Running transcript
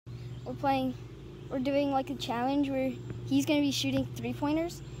we're doing like a challenge where he's gonna be shooting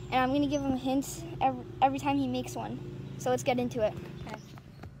 3-pointers, and I'm gonna give him hints every time he makes one. So let's get into it. Okay.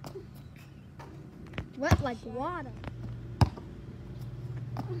 Wet like water.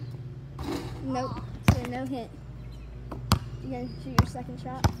 Nope, so no hint. You gonna shoot your second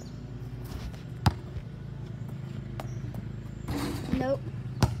shot? Nope.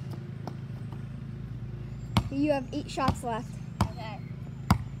 You have 8 shots left. Okay.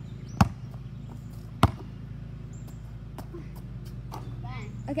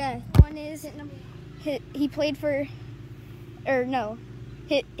 Bang. Okay. One is hit number. He played for, or no,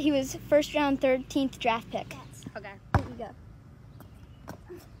 he was first round 13th draft pick. Okay. Here you go.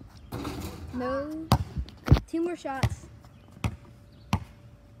 No. 2 more shots.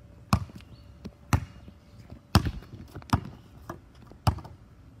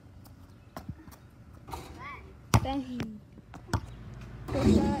 Bang.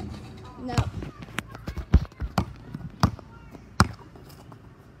 First shot. No.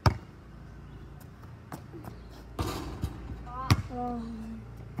 Oh.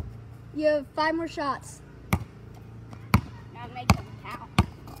 You have 5 more shots. Now make them count.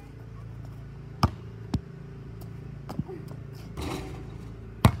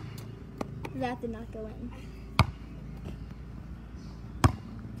 That did not go in.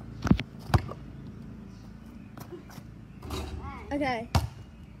 Okay.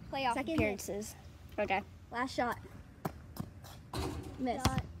 Playoff Second appearances. Okay. Last shot. Miss.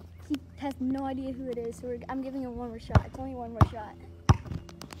 He has no idea who it is, so I'm giving him one more shot. It's only one more shot.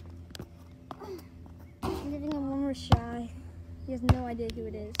 I'm giving him one more shot. He has no idea who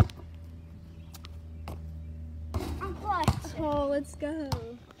it is. I'm clutch. Oh, let's go.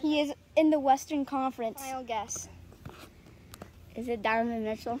 He is in the Western Conference. Final guess. Is it Donovan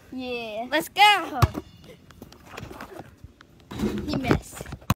Mitchell? Yeah. Let's go.